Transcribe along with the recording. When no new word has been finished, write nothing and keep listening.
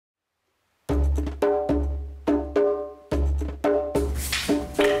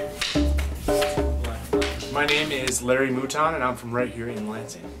My name is Larry Mouton and I'm from right here in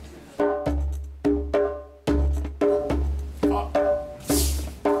Lansing.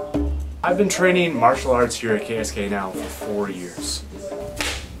 I've been training martial arts here at KSK now for 4 years.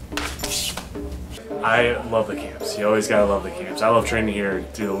 I love the camps. You always gotta love the camps. I love training here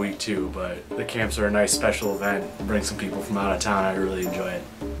through the week too, but the camps are a nice special event. Bring some people from out of town. I really enjoy it.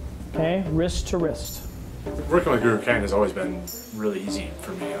 Okay, wrist to wrist. Working with Guro has always been really easy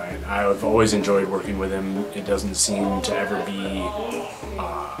for me. I've always enjoyed working with him. It doesn't seem to ever be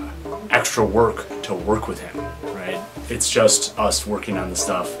extra work to work with him, right? It's just us working on the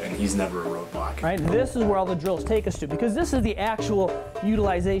stuff, and he's never a roadblock. Right, this is where all the drills take us to, because this is the actual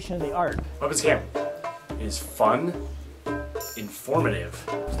utilization of the art. Weapons camp is fun, informative,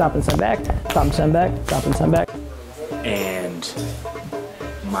 Stop and send back, stop and send back, stop and send back. and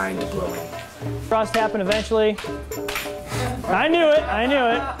mind-blowing. Frost happen eventually. I knew it, I knew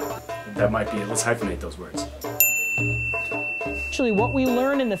it. That might be it. Let's hyphenate those words. Actually, what we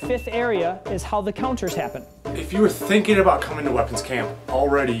learn in the 5th area is how the counters happen. If you were thinking about coming to weapons camp,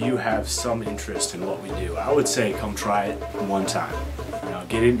 already you have some interest in what we do. I would say come try it one time.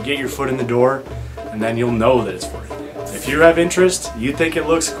 Get your foot in the door, and then you'll know that it's for you. If you have interest, you think it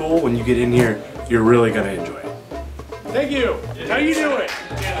looks cool, when you get in here, you're really gonna enjoy it. Thank you. How you doing?